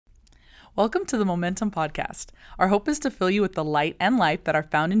Welcome to the Momentum Podcast. Our hope is to fill you with the light and life that are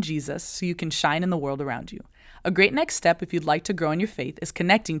found in Jesus so you can shine in the world around you. A great next step if you'd like to grow in your faith is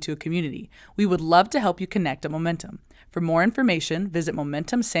connecting to a community. We would love to help you connect at Momentum. For more information, visit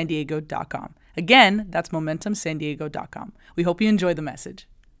MomentumSanDiego.com. Again, that's MomentumSanDiego.com. We hope you enjoy the message.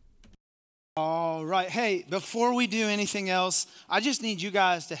 All right. Hey, before we do anything else, I just need you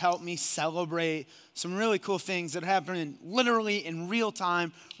guys to help me celebrate some really cool things that are happening literally in real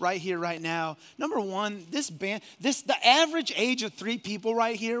time right here, right now. Number one, the average age of 3 people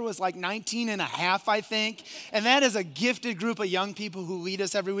right here was like 19 and a half, I think. And that is a gifted group of young people who lead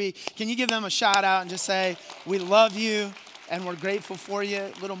us every week. Can you give them a shout out and just say, we love you and we're grateful for you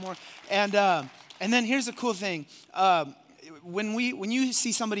a little more? And then here's the cool thing. When you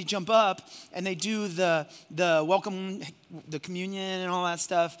see somebody jump up and they do the welcome, the communion and all that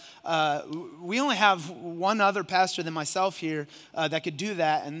stuff, we only have one other pastor than myself here that could do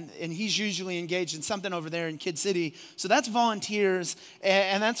that, and he's usually engaged in something over there in Kid City. So that's volunteers,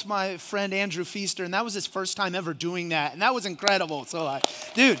 and that's my friend Andrew Feaster, and that was his first time ever doing that, and that was incredible. So,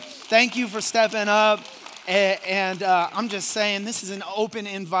 dude, thank you for stepping up. And I'm just saying, this is an open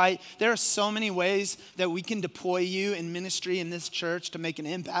invite. There are so many ways that we can deploy you in ministry in this church to make an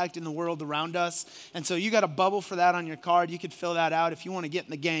impact in the world around us. And so you got a bubble for that on your card. You could fill that out if you want to get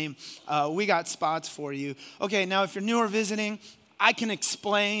in the game. We got spots for you. Okay, now if you're new or visiting, I can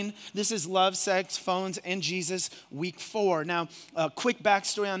explain. This is Love, Sex, Phones, and Jesus, week 4. Now, a quick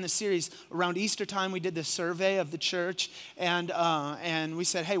backstory on this series. Around Easter time, we did this survey of the church, and we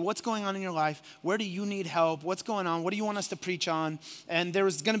said, hey, what's going on in your life? Where do you need help? What's going on? What do you want us to preach on? And there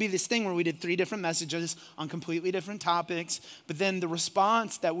was going to be this thing where we did 3 different messages on completely different topics, but then the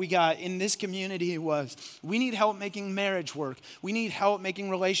response that we got in this community was, we need help making marriage work. We need help making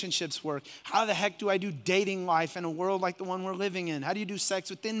relationships work. How the heck do I do dating life in a world like the one we're living in? How do you do sex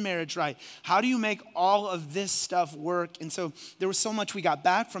within marriage right? How do you make all of this stuff work? And so there was so much we got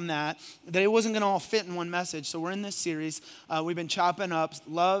back from that it wasn't going to all fit in one message. So we're in this series. We've been chopping up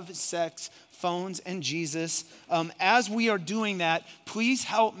love, sex, phones, and Jesus. As we are doing that, please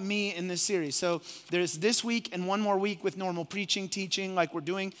help me in this series. So there's this week and one more week with normal preaching, teaching like we're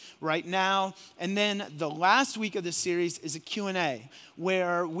doing right now. And then the last week of this series is a Q&A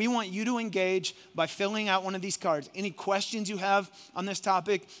where we want you to engage by filling out one of these cards. Any questions you have on this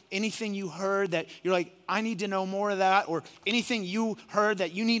topic, anything you heard that you're like, I need to know more of that, or anything you heard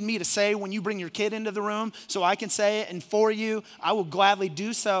that you need me to say when you bring your kid into the room so I can say it, and for you, I will gladly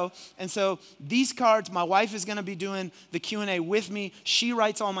do so. And so these cards, my wife is going to be doing the Q&A with me. She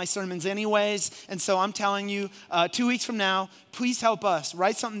writes all my sermons anyways, and so I'm telling you, 2 weeks from now, please help us.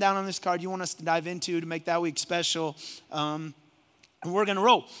 Write something down on this card you want us to dive into to make that week special. And we're going to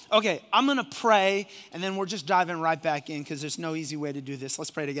roll. Okay, I'm going to pray, and then we're just diving right back in because there's no easy way to do this.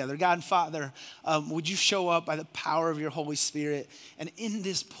 Let's pray together. God and Father, would you show up by the power of your Holy Spirit, and in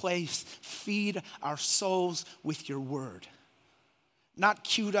this place, feed our souls with your word. Not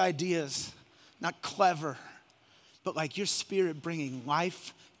cute ideas, not clever, but like your Spirit bringing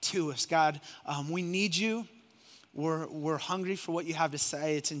life to us. God, we need you. We're hungry for what you have to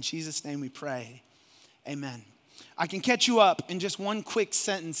say. It's in Jesus' name we pray. Amen. I can catch you up in just one quick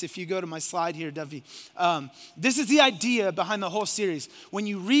sentence if you go to my slide here, Duffy. This is the idea behind the whole series. When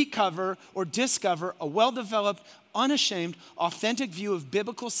you recover or discover a well-developed, unashamed, authentic view of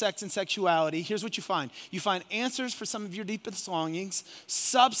biblical sex and sexuality, here's what you find. You find answers for some of your deepest longings,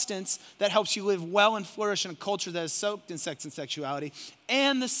 substance that helps you live well and flourish in a culture that is soaked in sex and sexuality,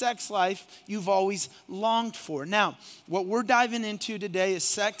 and the sex life you've always longed for. Now, what we're diving into today is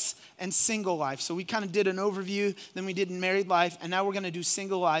sex and single life. So we kind of did an overview, then we did married life, and now we're going to do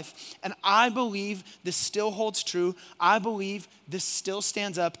single life. And I believe this still holds true. I believe this still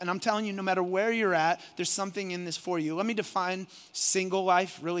stands up. And I'm telling you, no matter where you're at, there's something in this for you. Let me define single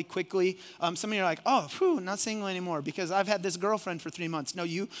life really quickly. Some of you are like, oh, not single anymore because I've had this girlfriend for 3 months. No,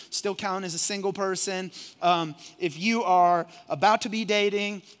 you still count as a single person. If you are about to be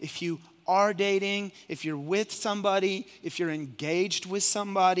dating, if you are dating, if you're with somebody, if you're engaged with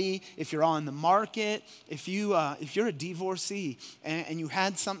somebody, if you're on the market, if you're a divorcee and you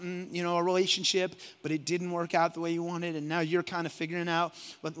had something, a relationship, but it didn't work out the way you wanted, and now you're kind of figuring out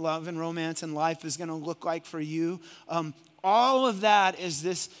what love and romance and life is going to look like for you. All of that is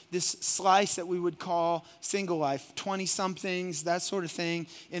this slice that we would call single life, 20-somethings, that sort of thing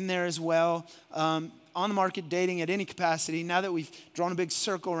in there as well. On the market, dating at any capacity. Now that we've drawn a big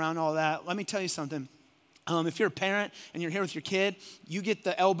circle around all that, let me tell you something. If you're a parent and you're here with your kid, you get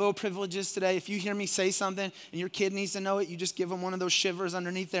the elbow privileges today. If you hear me say something and your kid needs to know it, you just give them one of those shivers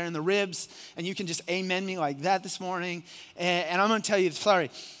underneath there in the ribs, and you can just amen me like that this morning. And I'm going to tell you,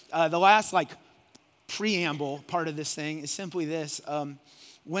 the last preamble part of this thing is simply this.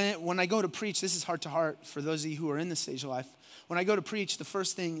 When I go to preach, this is heart to heart for those of you who are in this stage of life. When I go to preach, the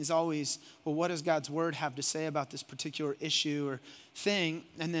first thing is always, well, what does God's word have to say about this particular issue or thing?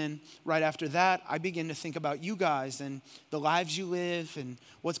 And then right after that, I begin to think about you guys and the lives you live and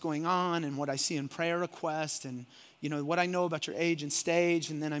what's going on and what I see in prayer requests and what I know about your age and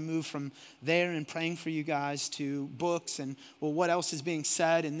stage. And then I move from there and praying for you guys to books and, well, what else is being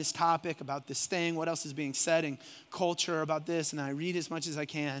said in this topic about this thing? What else is being said in culture about this? And I read as much as I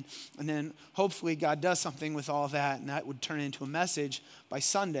can. And then hopefully God does something with all of that, and that would turn into a message by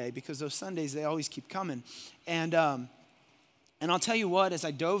Sunday, because those Sundays, they always keep coming. And I'll tell you what, as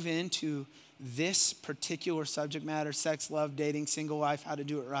I dove into this particular subject matter, sex, love, dating, single life, how to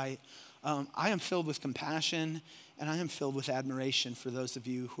do it right, I am filled with compassion, and I am filled with admiration for those of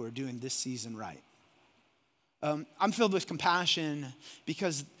you who are doing this season right. I'm filled with compassion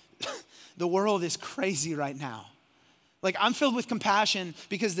because the world is crazy right now. I'm filled with compassion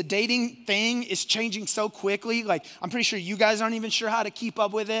because the dating thing is changing so quickly. I'm pretty sure you guys aren't even sure how to keep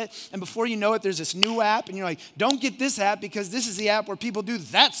up with it. And before you know it, there's this new app, and you're like, don't get this app because this is the app where people do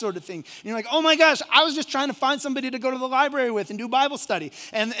that sort of thing. And you're like, oh my gosh, I was just trying to find somebody to go to the library with and do Bible study.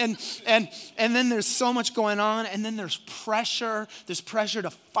 And then there's so much going on, and then there's pressure. There's pressure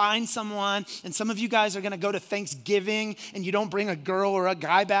to find someone. And some of you guys are going to go to Thanksgiving, and you don't bring a girl or a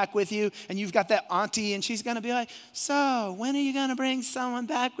guy back with you, and you've got that auntie, and she's going to be like, so when are you going to bring someone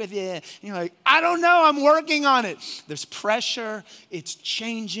back with you? And you're like, I don't know, I'm working on it. There's pressure, it's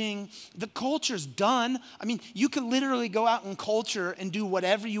changing. The culture's done. I mean, you can literally go out in culture and do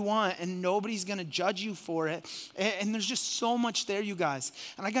whatever you want, and nobody's going to judge you for it. And there's just so much there, you guys.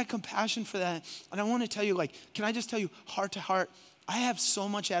 And I got compassion for that. And I want to tell you, can I just tell you, heart to heart, I have so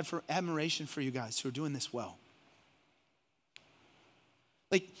much admiration for you guys who are doing this well.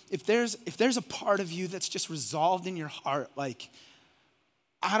 If there's a part of you that's just resolved in your heart,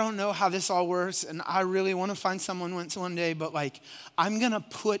 I don't know how this all works, and I really want to find someone one day, but I'm going to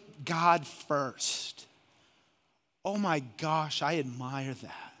put God first. Oh my gosh, I admire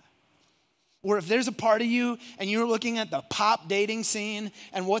that. Or if there's a part of you and you're looking at the pop dating scene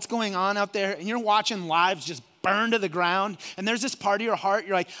and what's going on out there, and you're watching lives just burn to the ground, and there's this part of your heart,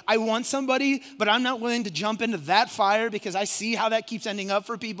 you're like, I want somebody, but I'm not willing to jump into that fire because I see how that keeps ending up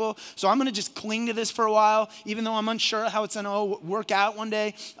for people, so I'm gonna just cling to this for a while, even though I'm unsure how it's gonna work out one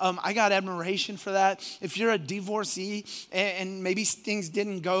day. I got admiration for that. If you're a divorcee and maybe things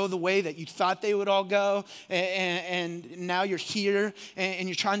didn't go the way that you thought they would all go, and now you're here and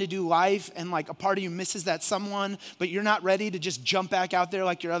you're trying to do life, and a part of you misses that someone, but you're not ready to just jump back out there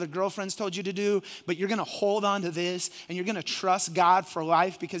like your other girlfriends told you to do, but you're gonna hold on to this, and you're gonna trust God for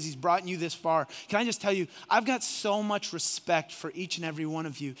life because he's brought you this far. Can I just tell you, I've got so much respect for each and every one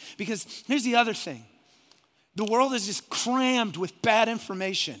of you, because here's the other thing. The world is just crammed with bad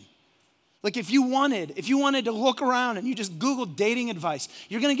information. If you wanted to look around and you just Google dating advice,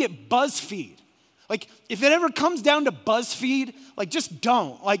 you're gonna get BuzzFeed. If it ever comes down to BuzzFeed, just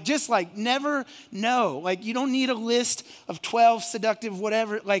don't. Never know. You don't need a list of 12 seductive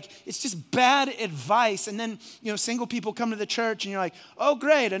whatever. It's just bad advice. And then, single people come to the church and you're like, oh,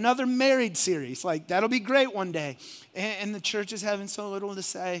 great, another married series. That'll be great one day. And the church is having so little to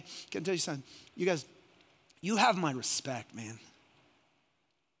say. Can I tell you something? You guys, you have my respect, man.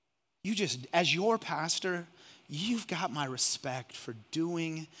 You just, as your pastor, you've got my respect for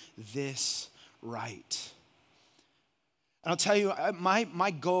doing this right. And I'll tell you,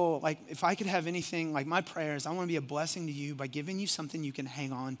 my goal, if I could have anything, my prayers, I want to be a blessing to you by giving you something you can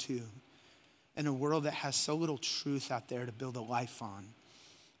hang on to in a world that has so little truth out there to build a life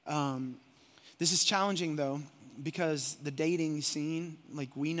on. This is challenging, though, because the dating scene,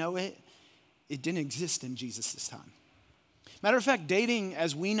 we know it, it didn't exist in Jesus' time. Matter of fact, dating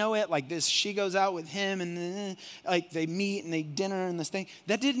as we know it, this, she goes out with him and then, they meet and they dinner and this thing,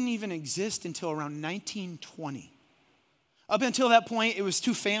 that didn't even exist until around 1920. Up until that point, it was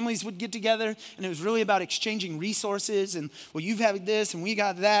two families would get together, and it was really about exchanging resources, and, well, you've had this and we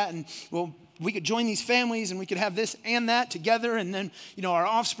got that, and, well, we could join these families and we could have this and that together, and then, our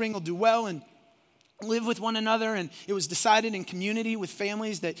offspring will do well. And live with one another, and it was decided in community with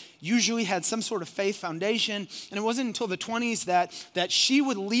families that usually had some sort of faith foundation. And it wasn't until the 20s that she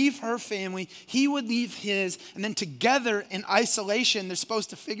would leave her family, he would leave his, and then together in isolation, they're supposed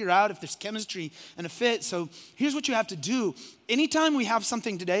to figure out if there's chemistry and a fit. So here's what you have to do. Anytime we have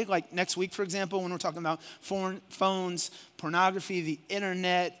something today, like next week, for example, when we're talking about phones, pornography, the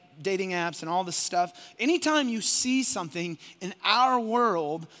internet, dating apps and all this stuff, anytime you see something in our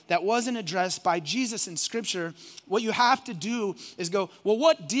world that wasn't addressed by Jesus in Scripture, what you have to do is go, well,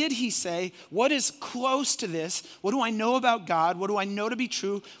 what did he say? What is close to this? What do I know about God? What do I know to be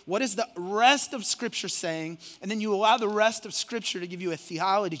true? What is the rest of Scripture saying? And then you allow the rest of Scripture to give you a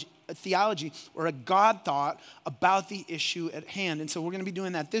theology or a God thought about the issue at hand. And so we're going to be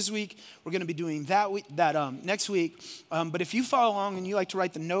doing that this week. We're going to be doing that next week. But if you follow along and you like to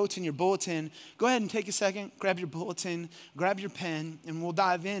write the notes in your bulletin, go ahead and take a second, grab your bulletin, grab your pen, and we'll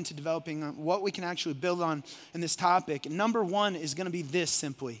dive into developing what we can actually build on in this topic. And number one is going to be this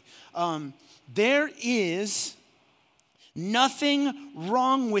simply. There is nothing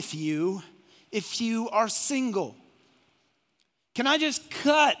wrong with you if you are single. Can I just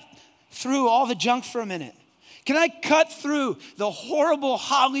cut through all the junk for a minute? Can I cut through the horrible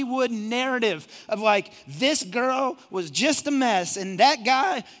Hollywood narrative of like, this girl was just a mess and that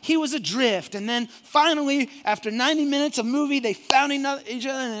guy, he was adrift. And then finally, after 90 minutes of movie, they found each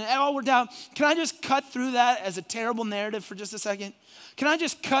other and it all worked out. Can I just cut through that as a terrible narrative for just a second? Can I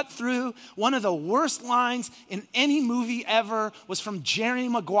just cut through one of the worst lines in any movie ever was from Jerry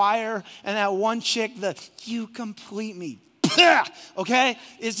Maguire and that one chick, you complete me. Okay?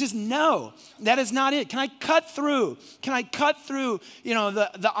 It's just no. That is not it. Can I cut through?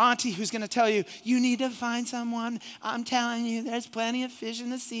 The auntie who's going to tell you, you need to find someone. I'm telling you, there's plenty of fish in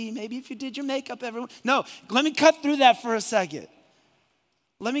the sea. Maybe if you did your makeup, everyone. No, let me cut through that for a second.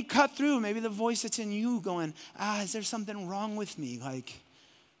 Let me cut through maybe the voice that's in you going, is there something wrong with me? Like,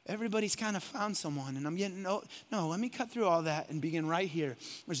 everybody's kind of found someone and I'm getting, no, let me cut through all that and begin right here.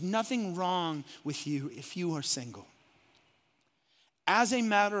 There's nothing wrong with you if you are single. As a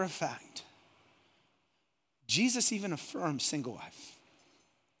matter of fact, Jesus even affirms single life.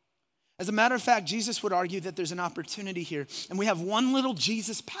 As a matter of fact, Jesus would argue that there's an opportunity here. And we have one little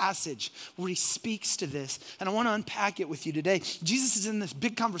Jesus passage where he speaks to this. And I want to unpack it with you today. Jesus is in this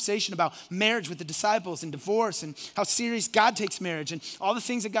big conversation about marriage with the disciples and divorce and how serious God takes marriage and all the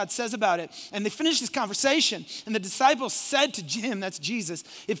things that God says about it. And they finish this conversation. And the disciples said to him, that's Jesus,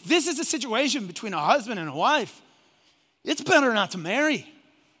 if this is a situation between a husband and a wife, it's better not to marry.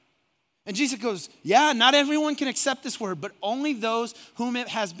 And Jesus goes, yeah, not everyone can accept this word, but only those whom it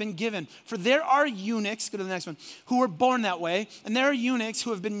has been given. For there are eunuchs, go to the next one, who were born that way. And there are eunuchs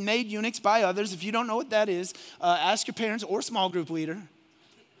who have been made eunuchs by others. If you don't know what that is, ask your parents or small group leader.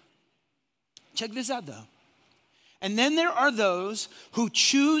 Check this out though. And then there are those who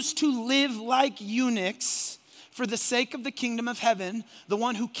choose to live like eunuchs for the sake of the kingdom of heaven. The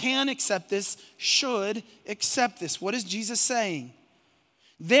one who can accept this should accept this. What is Jesus saying?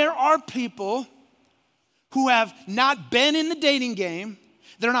 There are people who have not been in the dating game.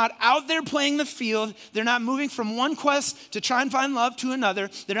 They're not out there playing the field. They're not moving from one quest to try and find love to another.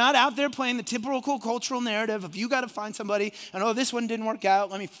 They're not out there playing the typical cultural narrative of you got to find somebody and this one didn't work out.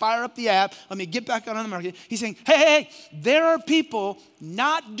 Let me fire up the app. Let me get back on the market. He's saying, hey, there are people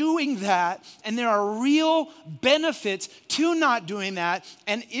not doing that, and there are real benefits to not doing that.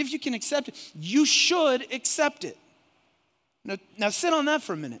 And if you can accept it, you should accept it. Now sit on that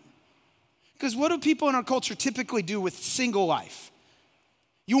for a minute. Because what do people in our culture typically do with single life?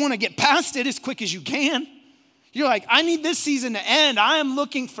 You want to get past it as quick as you can. You're like, I need this season to end. I am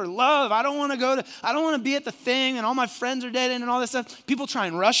looking for love. I don't want to be at the thing and all my friends are dead and all this stuff. People try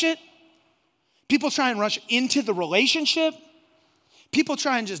and rush it. People try and rush into the relationship. People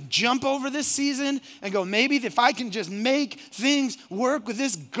try and just jump over this season and go, maybe if I can just make things work with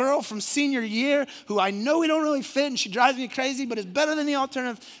this girl from senior year who I know we don't really fit and she drives me crazy, but is better than the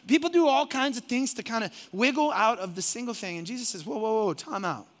alternative. People do all kinds of things to kind of wiggle out of the single thing. And Jesus says, whoa, time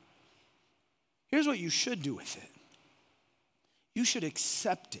out. Here's what you should do with it. You should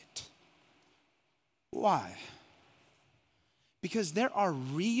accept it. Why? Because there are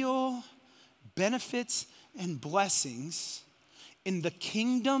real benefits and blessings in the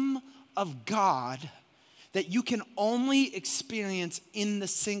kingdom of God that you can only experience in the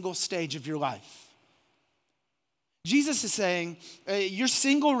single stage of your life. Jesus is saying, you're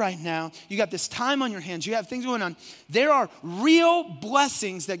single right now. You got this time on your hands. You have things going on. There are real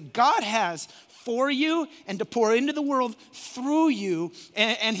blessings that God has for you and to pour into the world through you.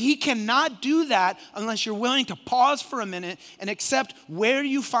 And he cannot do that unless you're willing to pause for a minute and accept where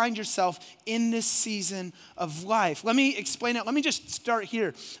you find yourself in this season of life. Let me explain it. Let me just start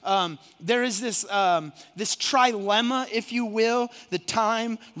here. There is this trilemma, if you will, the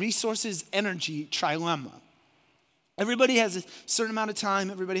time, resources, energy trilemma. Everybody has a certain amount of time.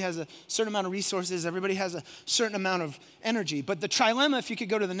 Everybody has a certain amount of resources. Everybody has a certain amount of energy. But the trilemma, if you could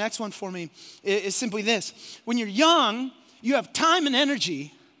go to the next one for me, is simply this. When you're young, you have time and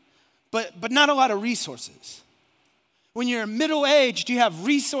energy, but not a lot of resources. When you're middle-aged, you have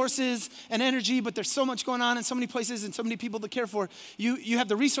resources and energy, but there's so much going on in so many places and so many people to care for. You have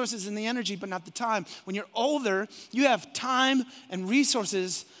the resources and the energy, but not the time. When you're older, you have time and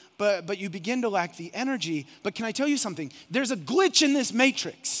resources, but you begin to lack the energy. But can I tell you something? There's a glitch in this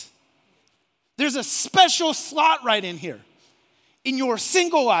matrix. There's a special slot right in here. In your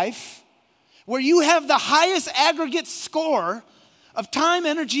single life, where you have the highest aggregate score of time,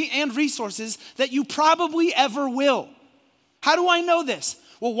 energy, and resources that you probably ever will. How do I know this?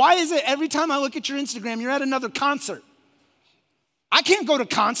 Well, why is it every time I look at your Instagram, you're at another concert? I can't go to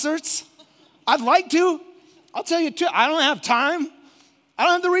concerts. I'd like to. I'll tell you too, I don't have time. I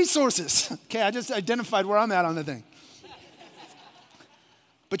don't have the resources. Okay, I just identified where I'm at on the thing.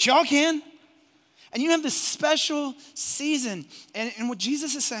 But y'all can. And you have this special season. And what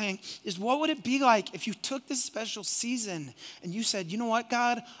Jesus is saying is, what would it be like if you took this special season and you said, you know what,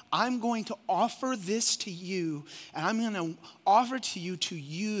 God, I'm going to offer this to you, and I'm going to offer to you to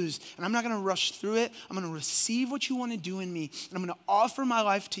use, and I'm not going to rush through it. I'm going to receive what you want to do in me, and I'm going to offer my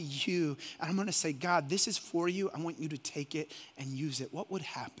life to you, and I'm going to say, God, this is for you. I want you to take it and use it. What would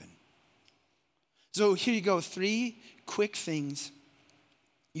happen? So here you go, 3 quick things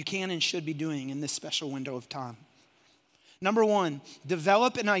you can and should be doing in this special window of time. Number 1,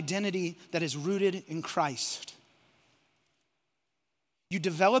 develop an identity that is rooted in Christ. You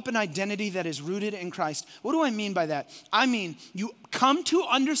develop an identity that is rooted in Christ. What do I mean by that? I mean, you come to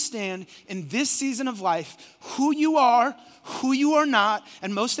understand in this season of life who you are not,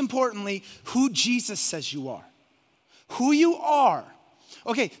 and most importantly, who Jesus says you are. Who you are.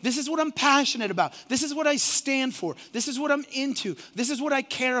 Okay, this is what I'm passionate about. This is what I stand for. This is what I'm into. This is what I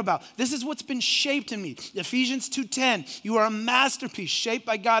care about. This is what's been shaped in me. Ephesians 2:10, you are a masterpiece shaped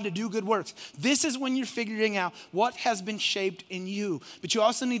by God to do good works. This is when you're figuring out what has been shaped in you. But you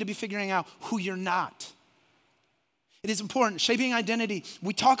also need to be figuring out who you're not. It is important. Shaping identity,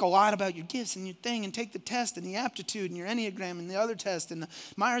 we talk a lot about your gifts and your thing, and take the test and the aptitude and your Enneagram and the other test and the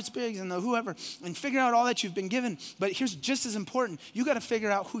Myers-Briggs and the whoever, and figure out all that you've been given. But here's just as important. You got to figure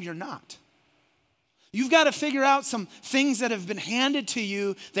out who you're not. You've got to figure out some things that have been handed to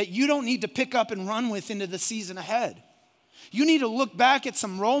you that you don't need to pick up and run with into the season ahead. You need to look back at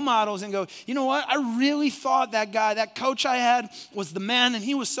some role models and go, you know what? I really thought that guy, that coach I had was the man, and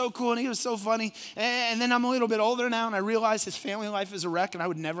he was so cool and he was so funny. And then I'm a little bit older now and I realize his family life is a wreck and I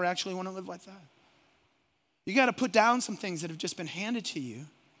would never actually want to live like that. You got to put down some things that have just been handed to you.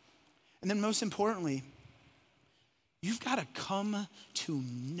 And then most importantly, you've got to come to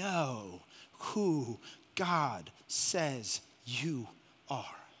know who God says you are.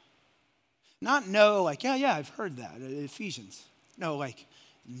 Not know like, yeah, I've heard that, Ephesians. No, like,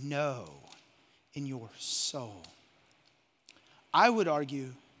 know in your soul. I would argue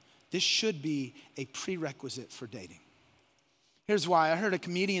this should be a prerequisite for dating. Here's why. I heard a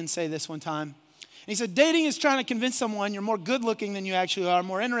comedian say this one time. And he said, dating is trying to convince someone you're more good looking than you actually are,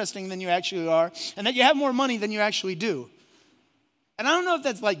 more interesting than you actually are, and that you have more money than you actually do. And I don't know if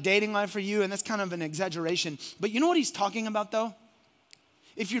that's like dating life for you, and that's kind of an exaggeration. But you know what he's talking about though?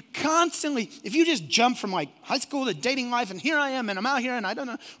 If you just jump from like high school to dating life and here I am and I'm out here and I don't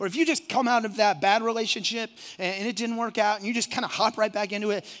know, or if you just come out of that bad relationship and it didn't work out and you just kind of hop right back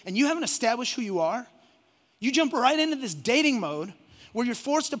into it and you haven't established who you are, you jump right into this dating mode where you're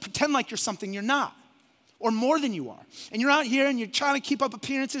forced to pretend like you're something you're not or more than you are. And you're out here and you're trying to keep up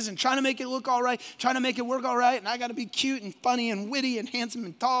appearances and trying to make it look all right, trying to make it work all right, and I got to be cute and funny and witty and handsome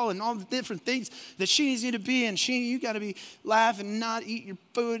and tall and all the different things that she needs you to be, and you got to be laugh and not eat your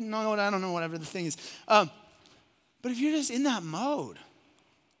food and all, I don't know, whatever the thing is. But if you're just in that mode,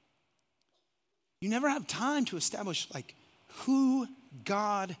 you never have time to establish like who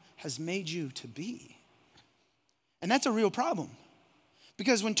God has made you to be. And that's a real problem.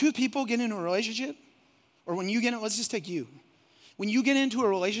 Because when 2 people get into a relationship, or when you let's just take you. When you get into a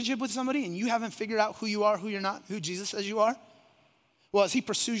relationship with somebody and you haven't figured out who you are, who you're not, who Jesus says you are, well, as he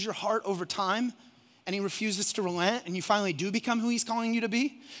pursues your heart over time and he refuses to relent, and you finally do become who he's calling you to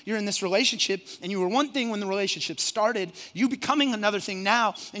be. You're in this relationship, and you were one thing when the relationship started. You becoming another thing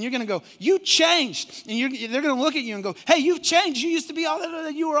now, and you're going to go, you changed. And they're going to look at you and go, hey, you've changed. You used to be all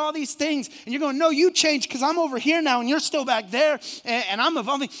that, you were all these things. And you're going, no, you changed because I'm over here now, and you're still back there, and I'm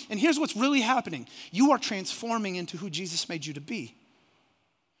evolving. And here's what's really happening. You are transforming into who Jesus made you to be,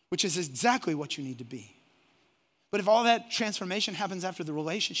 which is exactly what you need to be. But if all that transformation happens after the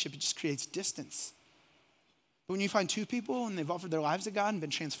relationship, it just creates distance. But when you find two people and they've offered their lives to God and been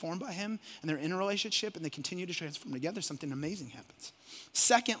transformed by him, and they're in a relationship and they continue to transform together, something amazing happens.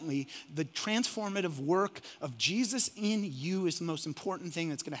 Secondly, the transformative work of Jesus in you is the most important thing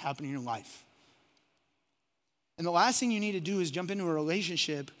that's going to happen in your life. And the last thing you need to do is jump into a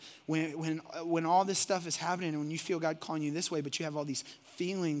relationship when all this stuff is happening and when you feel God calling you this way, but you have all these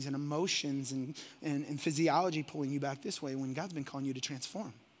feelings and emotions and physiology pulling you back this way when God's been calling you to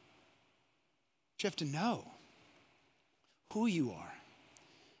transform. But you have to know who you are,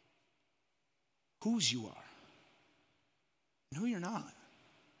 whose you are, and who you're not.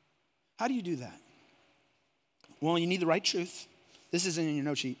 How do you do that? Well, you need the right truth. This isn't in your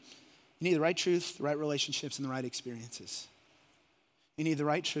note sheet. You need the right truth, the right relationships, and the right experiences. You need the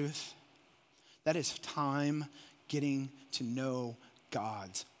right truth. That is time getting to know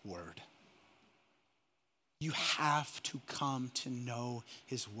God's word. You have to come to know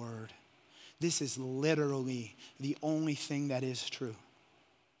his word. This is literally the only thing that is true.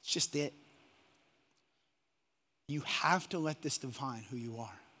 It's just it. You have to let this define who you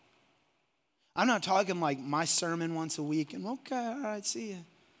are. I'm not talking like my sermon once a week and okay, all right, see you.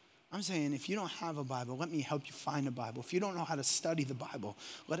 I'm saying if you don't have a Bible, let me help you find a Bible. If you don't know how to study the Bible,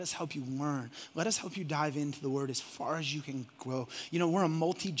 let us help you learn. Let us help you dive into the word as far as you can grow. You know, we're a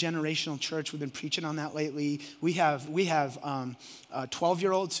multi-generational church. We've been preaching on that lately. We have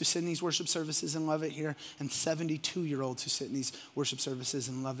 12-year-olds who sit in these worship services and love it here, and 72-year-olds who sit in these worship services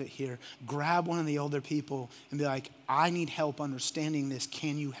and love it here. Grab one of the older people and be like, I need help understanding this.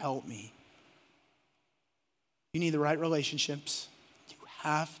 Can you help me? You need the right relationships.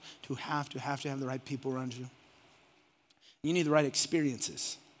 Have to have the right people around you. You need the right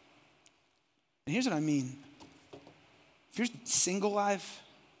experiences. And here's what I mean. If you're single life,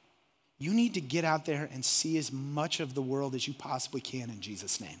 you need to get out there and see as much of the world as you possibly can in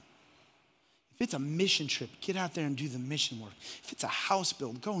Jesus' name. If it's a mission trip, get out there and do the mission work. If it's a house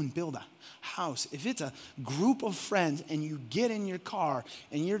build, go and build a house. If it's a group of friends and you get in your car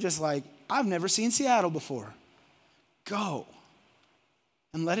and you're just like, I've never seen Seattle before, go.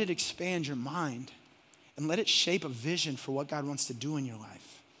 And let it expand your mind and let it shape a vision for what God wants to do in your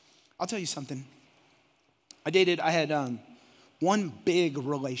life. I'll tell you something. I had one big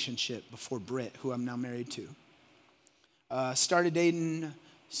relationship before Britt, who I'm now married to. Started dating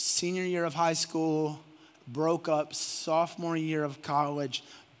senior year of high school, broke up sophomore year of college,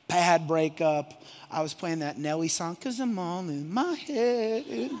 bad breakup. I was playing that Nelly song, 'cause I'm all in my head.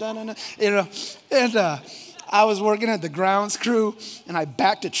 I was working at the grounds crew, and I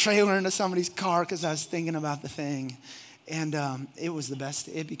backed a trailer into somebody's car because I was thinking about the thing. And it was the best.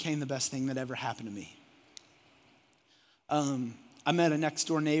 It became the best thing that ever happened to me. I met a next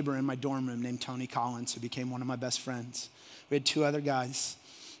door neighbor in my dorm room named Tony Collins, who became one of my best friends. We had two other guys.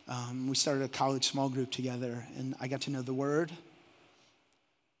 We started a college small group together, and I got to know the word.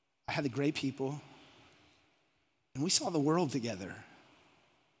 I had the great people, and we saw the world together.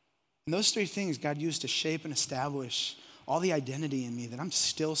 And those three things God used to shape and establish all the identity in me that I'm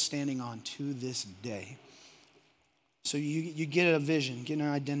still standing on to this day. So you get a vision, get an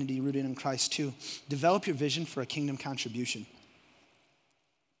identity rooted in Christ too. Develop your vision for a kingdom contribution.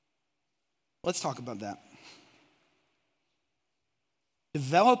 Let's talk about that.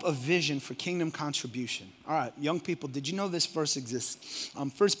 Develop a vision for kingdom contribution. All right, young people, did you know this verse exists?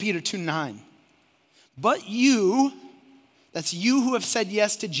 1 Peter 2:9. But you, that's you who have said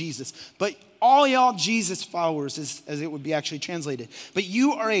yes to Jesus. But all y'all Jesus followers, as it would be actually translated. But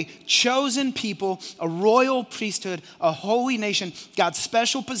you are a chosen people, a royal priesthood, a holy nation, God's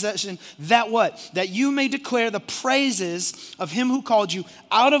special possession, that what? That you may declare the praises of him who called you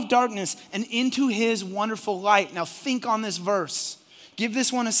out of darkness and into his wonderful light. Now think on this verse. Give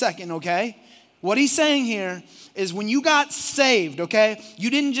this one a second, okay? What he's saying here is when you got saved, okay, you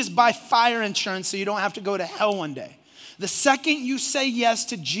didn't just buy fire insurance so you don't have to go to hell one day. The second you say yes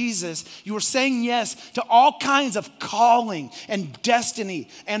to Jesus, you are saying yes to all kinds of calling and destiny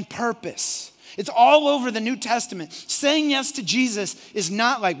and purpose. It's all over the New Testament. Saying yes to Jesus is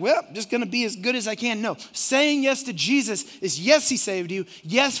not like, well, I'm just going to be as good as I can. No, saying yes to Jesus is yes, he saved you.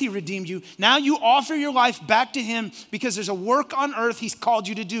 Yes, he redeemed you. Now you offer your life back to him because there's a work on earth he's called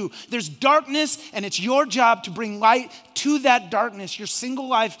you to do. There's darkness and it's your job to bring light to that darkness. Your single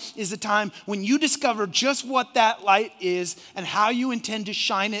life is the time when you discover just what that light is and how you intend to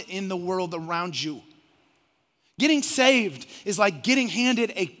shine it in the world around you. Getting saved is like getting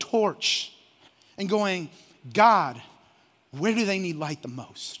handed a torch and going, God, where do they need light the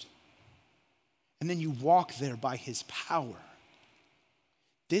most? And then you walk there by his power.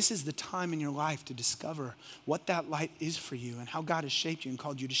 This is the time in your life to discover what that light is for you and how God has shaped you and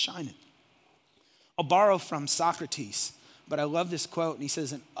called you to shine it. I'll borrow from Socrates, but I love this quote, and he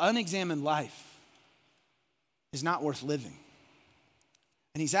says, an unexamined life is not worth living.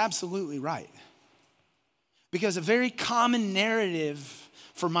 And he's absolutely right. Because a very common narrative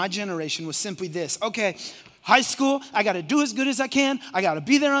for my generation was simply this. Okay, high school, I got to do as good as I can. I got to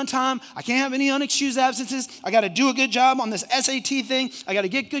be there on time. I can't have any unexcused absences. I got to do a good job on this SAT thing. I got to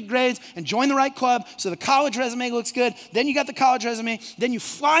get good grades and join the right club so the college resume looks good. Then you got the college resume. Then you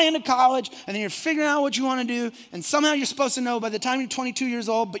fly into college, and then you're figuring out what you want to do. And somehow you're supposed to know by the time you're 22 years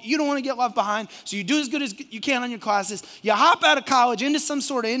old, but you don't want to get left behind. So you do as good as you can on your classes. You hop out of college into some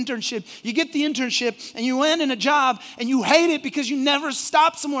sort of internship. You get the internship, and you land in a job, and you hate it because you never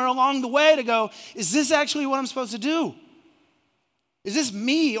stopped somewhere along the way to go, is this actually what I'm supposed to do? Is this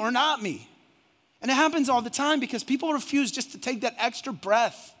me or not me? And it happens all the time because people refuse just to take that extra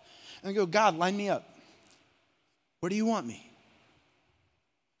breath and go, God, line me up. Where do you want me?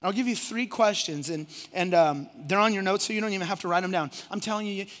 I'll give you 3 questions, and they're on your notes, so you don't even have to write them down. I'm telling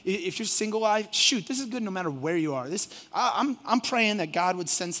you, if you're single, shoot, this is good no matter where you are. I'm praying that God would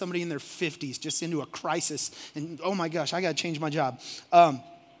send somebody in their 50s just into a crisis, and oh my gosh, I got to change my job. Here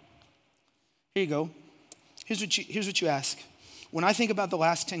you go. Here's what you ask. When I think about the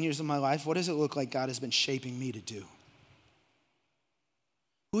last 10 years of my life, what does it look like God has been shaping me to do?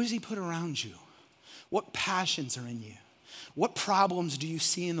 Who has he put around you? What passions are in you? What problems do you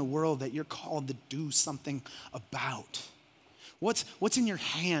see in the world that you're called to do something about? What's in your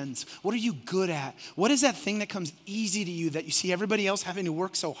hands? What are you good at? What is that thing that comes easy to you that you see everybody else having to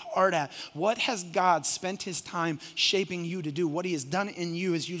work so hard at? What has God spent his time shaping you to do? What he has done in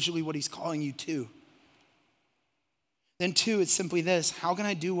you is usually what he's calling you to. Then 2, it's simply this. How can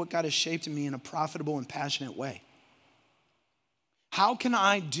I do what God has shaped in me in a profitable and passionate way? How can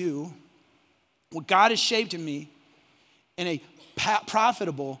I do what God has shaped in me in a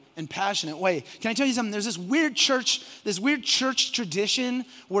profitable and passionate way? Can I tell you something? There's this weird church tradition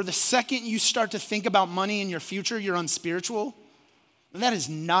where the second you start to think about money in your future, you're unspiritual. And that is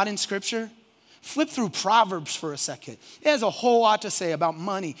not in Scripture. Flip through Proverbs for a second. It has a whole lot to say about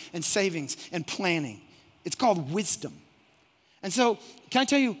money and savings and planning. It's called wisdom. And so, can I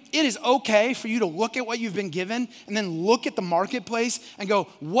tell you, it is okay for you to look at what you've been given and then look at the marketplace and go,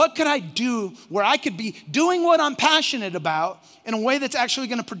 what could I do where I could be doing what I'm passionate about in a way that's actually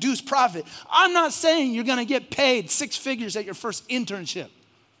going to produce profit? I'm not saying you're going to get paid 6 figures at your first internship.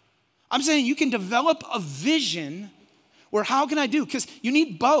 I'm saying you can develop a vision where how can I do? Because you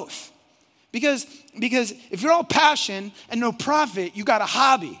need both. Because if you're all passion and no profit, you got a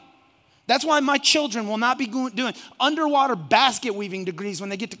hobby. That's why my children will not be doing underwater basket weaving degrees when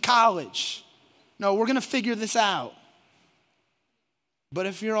they get to college. No, we're going to figure this out. But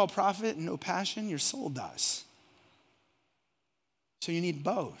if you're all profit and no passion, your soul dies. So you need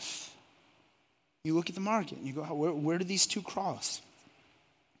both. You look at the market and you go, where do these 2 cross?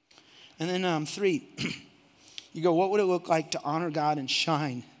 And then 3, you go, what would it look like to honor God and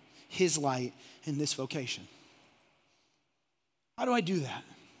shine his light in this vocation? How do I do that?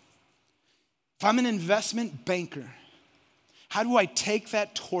 If I'm an investment banker, how do I take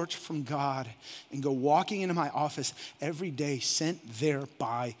that torch from God and go walking into my office every day sent there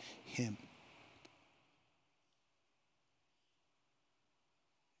by him?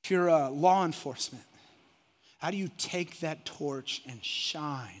 If you're law enforcement, how do you take that torch and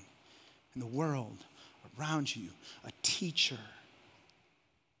shine in the world around you? A teacher.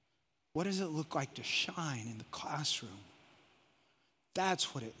 What does it look like to shine in the classroom?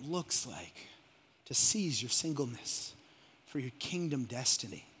 That's what it looks like to seize your singleness for your kingdom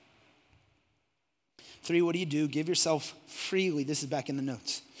destiny. 3, what do? Give yourself freely. This is back in the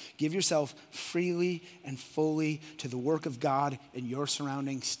notes. Give yourself freely and fully to the work of God in your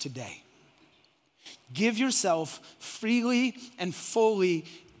surroundings today. Give yourself freely and fully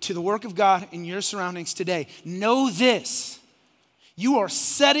to the work of God in your surroundings today. Know this. You are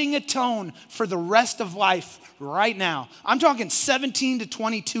setting a tone for the rest of life right now. I'm talking 17 to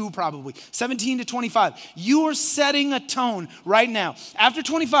 22 probably, 17 to 25. You are setting a tone right now. After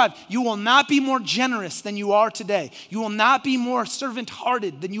 25, you will not be more generous than you are today. You will not be more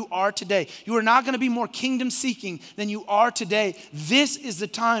servant-hearted than you are today. You are not going to be more kingdom-seeking than you are today. This is the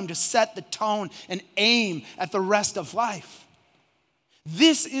time to set the tone and aim at the rest of life.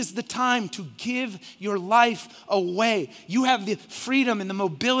 This is the time to give your life away. You have the freedom and the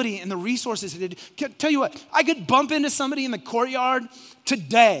mobility and the resources. Tell you what, I could bump into somebody in the courtyard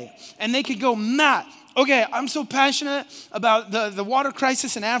today and they could go, Matt, okay, I'm so passionate about the water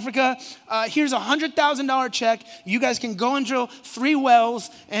crisis in Africa. Here's a $100,000 check. You guys can go and drill 3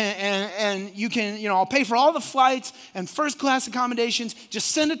 wells and you can, I'll pay for all the flights and first class accommodations. Just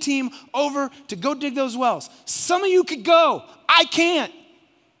send a team over to go dig those wells. Some of you could go. I can't.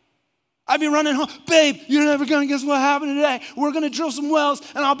 I'd be running home. Babe, you're never going to guess what happened today. We're going to drill some wells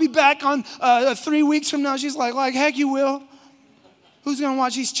and I'll be back on 3 weeks from now. She's like, heck you will. Who's going to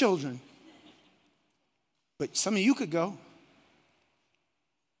watch these children? But some of you could go.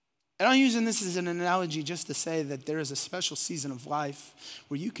 And I'm using this as an analogy just to say that there is a special season of life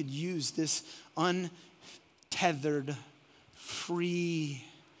where you could use this untethered, free,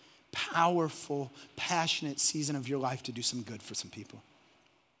 powerful, passionate season of your life to do some good for some people.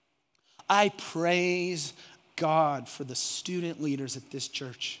 I praise God for the student leaders at this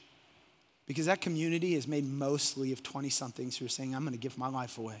church because that community is made mostly of 20-somethings who are saying, I'm going to give my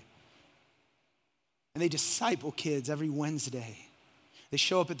life away. And they disciple kids every Wednesday. They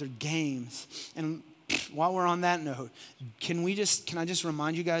show up at their games. And while we're on that note, can I just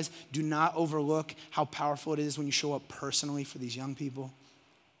remind you guys, do not overlook how powerful it is when you show up personally for these young people.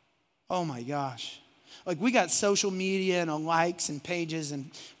 Oh my gosh. Like we got social media and likes and pages and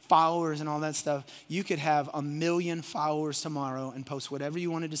followers and all that stuff. You could have 1 million followers tomorrow and post whatever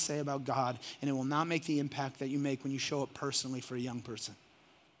you wanted to say about God, and it will not make the impact that you make when you show up personally for a young person.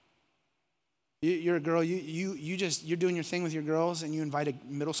 You're a girl, you're doing your thing with your girls, and you invite a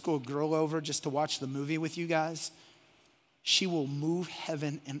middle school girl over just to watch the movie with you guys. She will move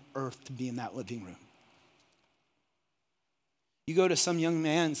heaven and earth to be in that living room. You go to some young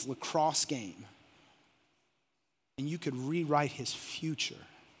man's lacrosse game, and you could rewrite his future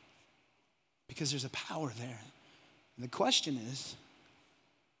because there's a power there. And the question is,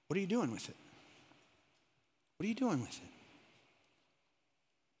 what are you doing with it? What are you doing with it?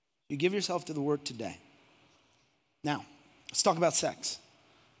 You give yourself to the work today. Now, let's talk about sex.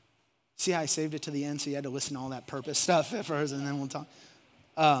 See how I saved it to the end so you had to listen to all that purpose stuff at first and then we'll talk.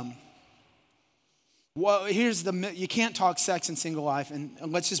 Well, you can't talk sex and single life, and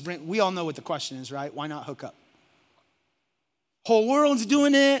we all know what the question is, right? Why not hook up? Whole world's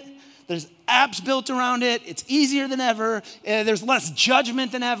doing it. There's apps built around it. It's easier than ever. There's less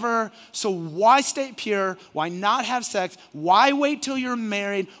judgment than ever. So why stay pure? Why not have sex? Why wait till you're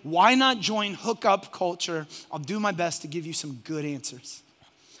married? Why not join hookup culture? I'll do my best to give you some good answers.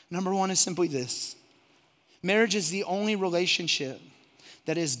 Number 1 is simply this. Marriage is the only relationship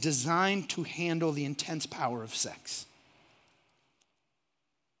that is designed to handle the intense power of sex.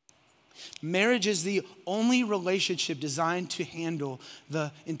 Marriage is the only relationship designed to handle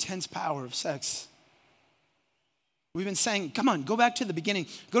the intense power of sex. We've been saying, come on, go back to the beginning.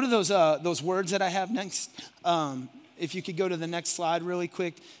 Go to those words that I have next. If you could go to the next slide really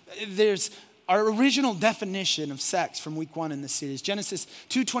quick. There's our original definition of sex from week 1 in this series. Genesis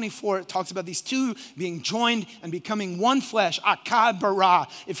 2:24, it talks about these two being joined and becoming one flesh, akad bara,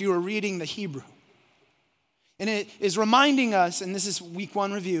 if you were reading the Hebrew. And it is reminding us, and this is week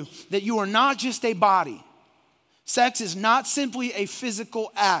 1 review, that you are not just a body. Sex is not simply a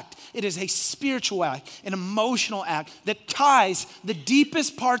physical act. It is a spiritual act, an emotional act that ties the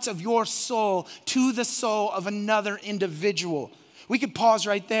deepest parts of your soul to the soul of another individual. We could pause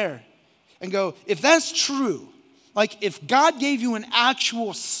right there and go, if that's true, like if God gave you an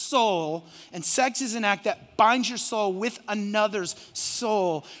actual soul and sex is an act that binds your soul with another's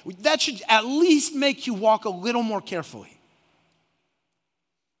soul, that should at least make you walk a little more carefully.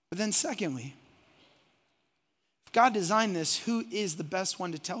 But then secondly, if God designed this, who is the best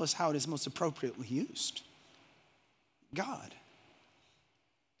one to tell us how it is most appropriately used? God.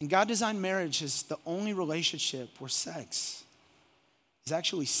 And God designed marriage as the only relationship where sex is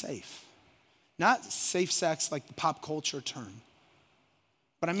actually safe. Not safe sex like the pop culture term,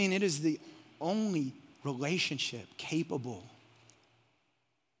 but I mean it is the only relationship capable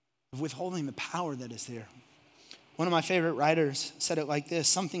of withholding the power that is there. One of my favorite writers said it like this: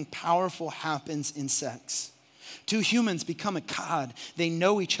 something powerful happens in sex Two humans become a cod. They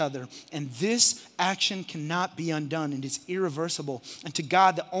know each other. And this action cannot be undone. It is irreversible. And to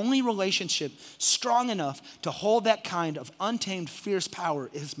God, the only relationship strong enough to hold that kind of untamed, fierce power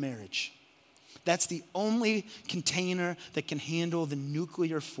is marriage. That's the only container that can handle the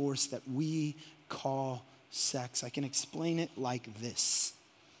nuclear force that we call sex. I can explain it like this.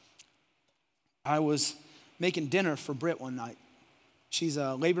 I was making dinner for Britt one night. She's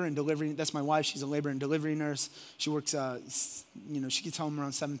a labor and delivery, that's my wife, she's a labor and delivery nurse. She works, she gets home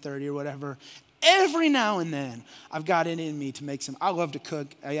around 7:30 or whatever. Every now and then, I've got it in me to make I love to cook,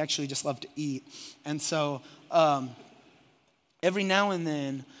 I actually just love to eat. And so, every now and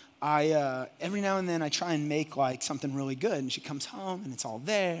then, I try and make like something really good, and she comes home and it's all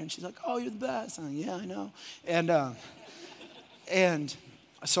there, and she's like, "Oh, you're the best." I'm like, "Yeah, I know." And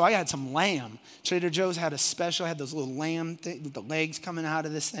so I had some lamb. Trader Joe's had a special, had those little lamb with the legs coming out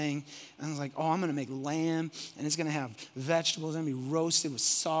of this thing. And I was like, I'm gonna make lamb, and it's gonna have vegetables, it's gonna be roasted with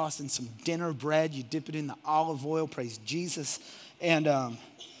sauce and some dinner bread. You dip it in the olive oil, praise Jesus. And I'm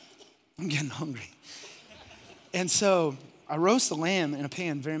getting hungry. And so I roast the lamb in a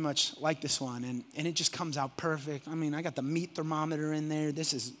pan very much like this one, and it just comes out perfect. I mean, I got the meat thermometer in there.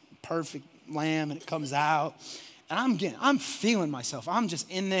 This is perfect lamb, and it comes out. And I'm feeling myself. I'm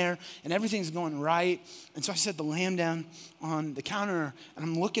just in there, and everything's going right. And so I set the lamb down on the counter, and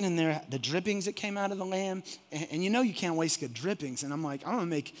I'm looking in there, the drippings that came out of the lamb. And you can't waste good drippings. And I'm like, I'm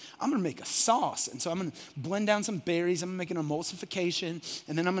gonna make a sauce. And so I'm gonna blend down some berries. I'm gonna make an emulsification,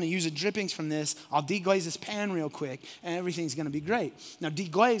 and then I'm gonna use the drippings from this. I'll deglaze this pan real quick, and everything's gonna be great. Now,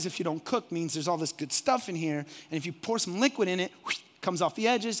 deglaze, if you don't cook, means there's all this good stuff in here. And if you pour some liquid in it, comes off the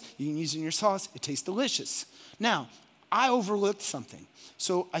edges. You can use it in your sauce. It tastes delicious. Now, I overlooked something.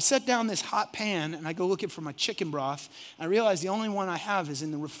 So I set down this hot pan, and I go looking for my chicken broth. And I realize the only one I have is in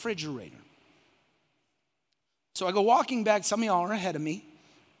the refrigerator. So I go walking back. Some of y'all are ahead of me.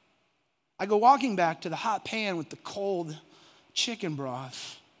 I go walking back to the hot pan with the cold chicken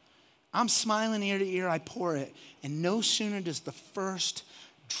broth. I'm smiling ear to ear. I pour it. And no sooner does the first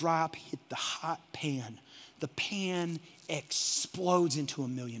drop hit the hot pan, the pan explodes into a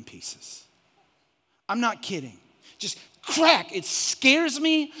million pieces. I'm not kidding. Just crack. It scares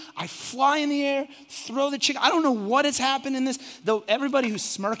me. I fly in the air, throw the chicken. I don't know what has happened in this. Though everybody who's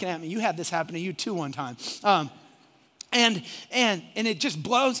smirking at me, you had this happen to you too one time. And it just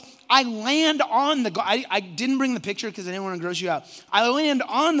blows. I land on the glass. I didn't bring the picture because I didn't want to gross you out. I land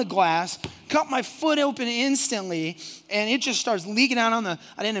on the glass, cut my foot open instantly, and it just starts leaking out on the,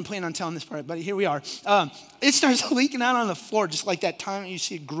 I didn't plan on telling this part, but here we are. It starts leaking out on the floor, just like that time you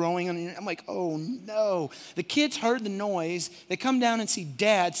see it growing on your, I'm like, oh no. The kids heard the noise. They come down and see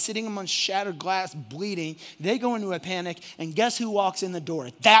Dad sitting amongst shattered glass, bleeding. They go into a panic, and guess who walks in the door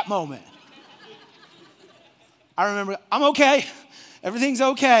at that moment? I remember, I'm okay. Everything's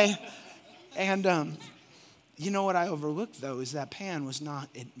okay. And you know what I overlooked, though, is that pan was not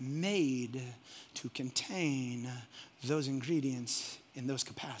made to contain those ingredients in those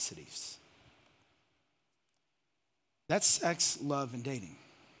capacities. That's sex, love, and dating.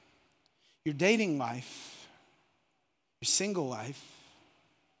 Your dating life, your single life,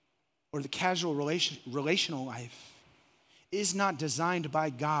 or the casual relational life is not designed by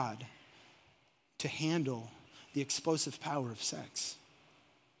God to handle the explosive power of sex.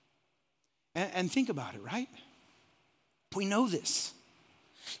 And think about it, right? We know this.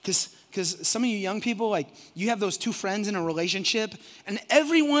 Because some of you young people, like, you have those two friends in a relationship, and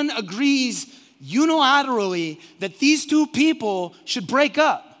everyone agrees unilaterally that these two people should break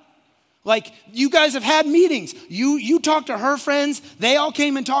up. Like, you guys have had meetings. You talked to her friends. They all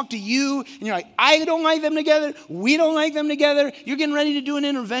came and talked to you. And you're like, I don't like them together. We don't like them together. You're getting ready to do an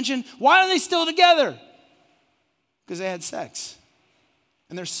intervention. Why are they still together? Because they had sex.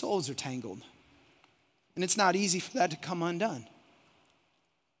 And their souls are tangled. And it's not easy for that to come undone.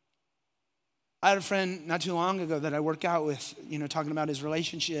 I had a friend not too long ago that I work out with, talking about his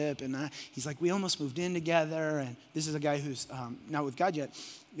relationship. And he's like, we almost moved in together. And this is a guy who's not with God yet.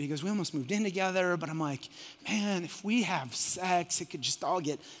 He goes, we almost moved in together. But I'm like, man, if we have sex, it could just all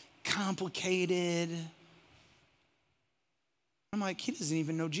get complicated. I'm like, he doesn't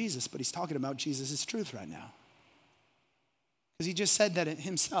even know Jesus, but he's talking about Jesus' truth right now. Because he just said that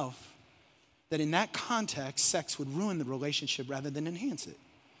himself, that in that context, sex would ruin the relationship rather than enhance it.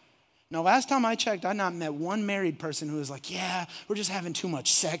 Now, last time I checked, I'd not met one married person who was like, yeah, we're just having too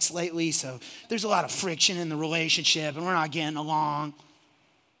much sex lately, so there's a lot of friction in the relationship, and we're not getting along.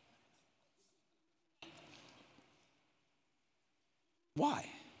 Why?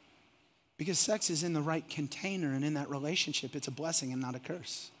 Because sex is in the right container, and in that relationship, it's a blessing and not a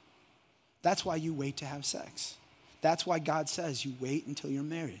curse. That's why you wait to have sex. That's why God says you wait until you're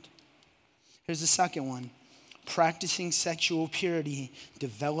married. Here's the second one. Practicing sexual purity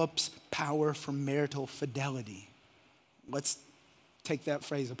develops power for marital fidelity. Let's take that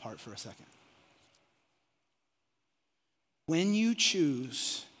phrase apart for a second. When you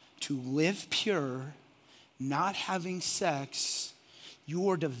choose to live pure, not having sex, you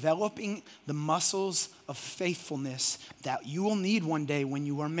are developing the muscles of faithfulness that you will need one day when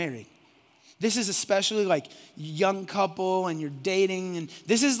you are married. This is especially like young couple and you're dating, and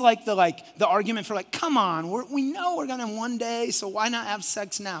this is like the argument for like, come on, we know we're gonna one day, so why not have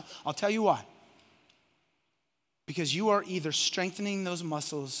sex now? I'll tell you why. Because you are either strengthening those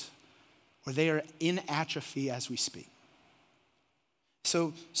muscles or they are in atrophy as we speak.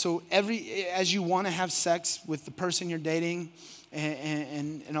 So as you want to have sex with the person you're dating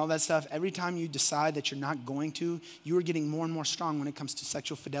and all that stuff, every time you decide that you're not going to, you are getting more and more strong when it comes to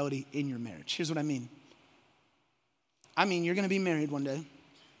sexual fidelity in your marriage. Here's what I mean. You're going to be married one day,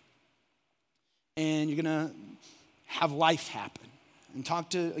 and you're going to have life happen. And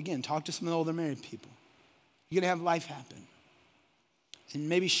talk to some of the older married people. You're going to have life happen. And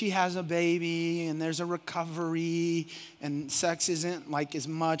maybe she has a baby and there's a recovery and sex isn't like as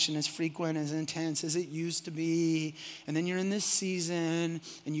much and as frequent, as intense as it used to be. And then you're in this season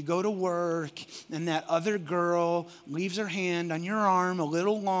and you go to work and that other girl leaves her hand on your arm a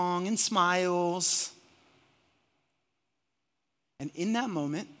little long and smiles. And in that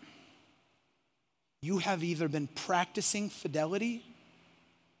moment, you have either been practicing fidelity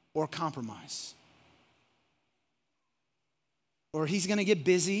or compromise. Or he's going to get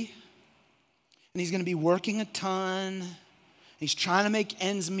busy, and he's going to be working a ton. He's trying to make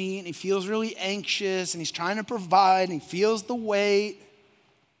ends meet, and he feels really anxious, and he's trying to provide, and he feels the weight.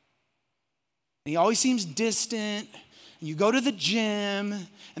 And he always seems distant. And you go to the gym,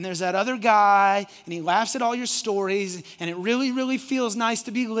 and there's that other guy, and he laughs at all your stories, and it really, really feels nice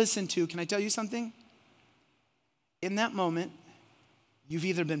to be listened to. Can I tell you something? In that moment, you've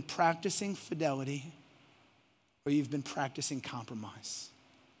either been practicing fidelity or you've been practicing compromise.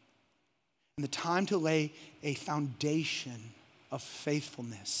 And the time to lay a foundation of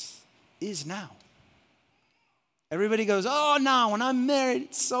faithfulness is now. Everybody goes, oh no, when I'm married,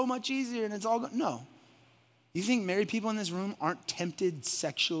 it's so much easier and it's all good. No. You think married people in this room aren't tempted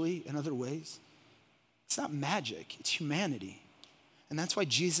sexually in other ways? It's not magic, it's humanity. And that's why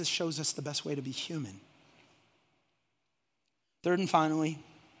Jesus shows us the best way to be human. Third and finally,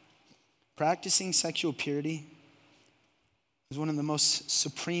 practicing sexual purity is one of the most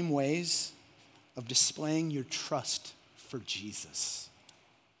supreme ways of displaying your trust for Jesus.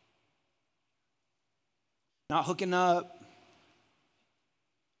 Not hooking up.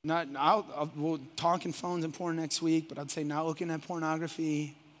 We'll talk in phones and porn next week, but I'd say not looking at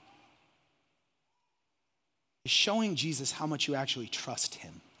pornography. Is showing Jesus how much you actually trust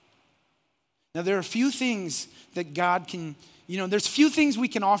him. Now, there are a few things that God can, there's few things we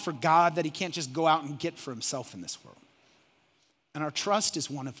can offer God that he can't just go out and get for himself in this world. And our trust is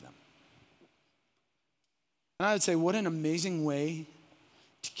one of them. And I would say, what an amazing way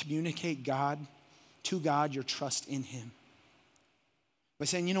to communicate to God, your trust in him. By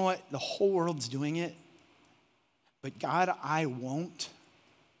saying, you know what, the whole world's doing it, but God, I won't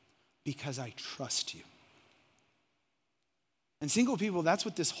because I trust you. And single people, that's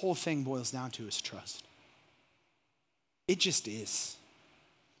what this whole thing boils down to, is trust. It just is.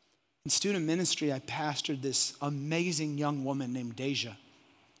 In student ministry, I pastored this amazing young woman named Deja.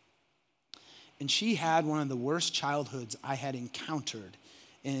 And she had one of the worst childhoods I had encountered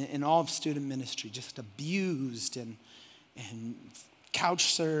in all of student ministry, just abused and couch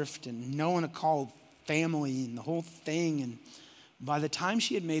surfed and no one to call family and the whole thing. And by the time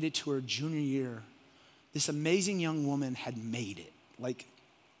she had made it to her junior year, this amazing young woman had made it. Like,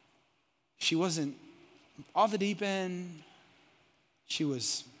 she wasn't off the deep end. She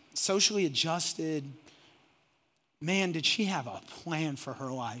was socially adjusted. Man, did she have a plan for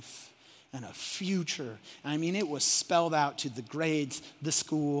her life and a future. It was spelled out to the grades, the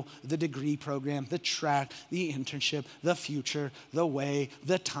school, the degree program, the track, the internship, the future, the way,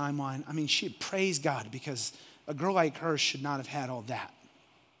 the timeline. She praised God because a girl like her should not have had all that.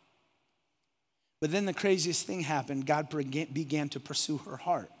 But then the craziest thing happened. God began to pursue her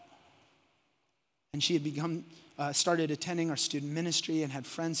heart. And she had started attending our student ministry and had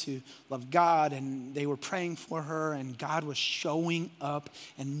friends who loved God, and they were praying for her, and God was showing up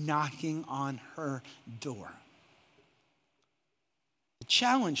and knocking on her door. The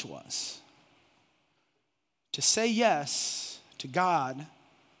challenge was to say yes to God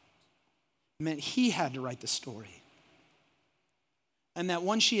meant he had to write the story. And that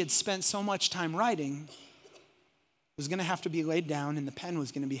one she had spent so much time writing, was going to have to be laid down and the pen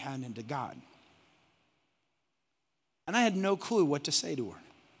was going to be handed to God. And I had no clue what to say to her.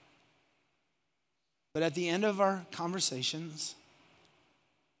 But at the end of our conversations,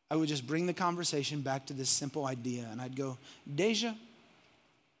 I would just bring the conversation back to this simple idea. And I'd go, Deja,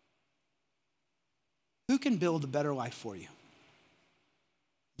 who can build a better life for you?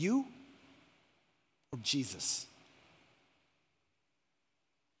 You or Jesus?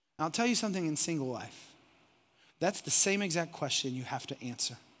 And I'll tell you something in single life. That's the same exact question you have to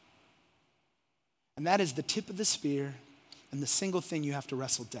answer. And that is the tip of the spear and the single thing you have to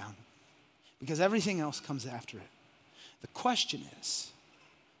wrestle down. Because everything else comes after it. The question is,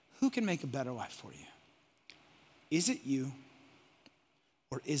 who can make a better life for you? Is it you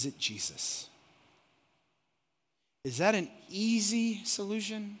or is it Jesus? Is that an easy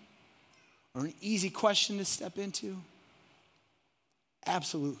solution or an easy question to step into?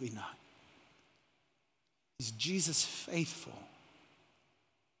 Absolutely not. Is Jesus faithful?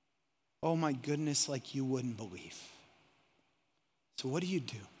 Oh my goodness, like you wouldn't believe. So what do? You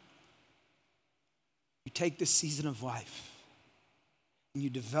take this season of life and you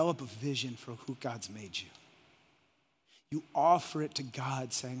develop a vision for who God's made you. You offer it to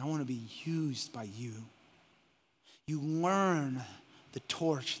God saying, I want to be used by you. You learn the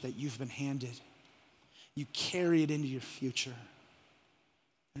torch that you've been handed. You carry it into your future.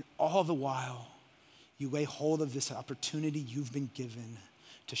 And all the while, you lay hold of this opportunity you've been given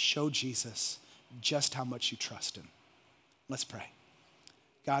to show Jesus just how much you trust him. Let's pray.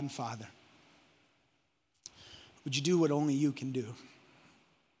 God and Father, would you do what only you can do?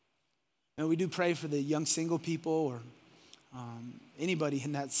 And we do pray for the young single people or anybody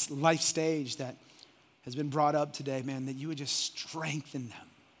in that life stage that has been brought up today, man, that you would just strengthen them.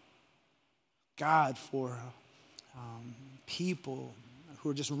 God, for people who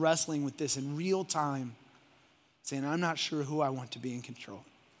are just wrestling with this in real time, saying, I'm not sure who I want to be in control.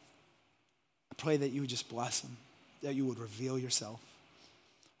 I pray that you would just bless them, that you would reveal yourself.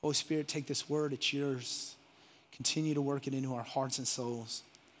 Holy Spirit, take this word, it's yours. Continue to work it into our hearts and souls.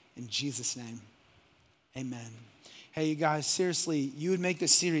 In Jesus' name, amen. Hey, you guys, seriously, you would make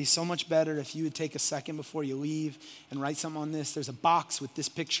this series so much better if you would take a second before you leave and write something on this. There's a box with this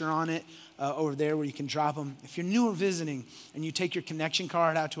picture on it over there where you can drop them. If you're new or visiting and you take your connection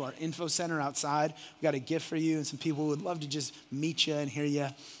card out to our info center outside, we got a gift for you and some people who would love to just meet you and hear you.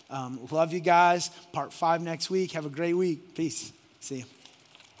 Love you guys. Part 5 next week. Have a great week. Peace. See you.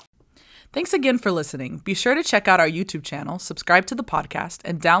 Thanks again for listening. Be sure to check out our YouTube channel, subscribe to the podcast,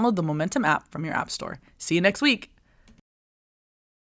 and download the Momentum app from your app store. See you next week.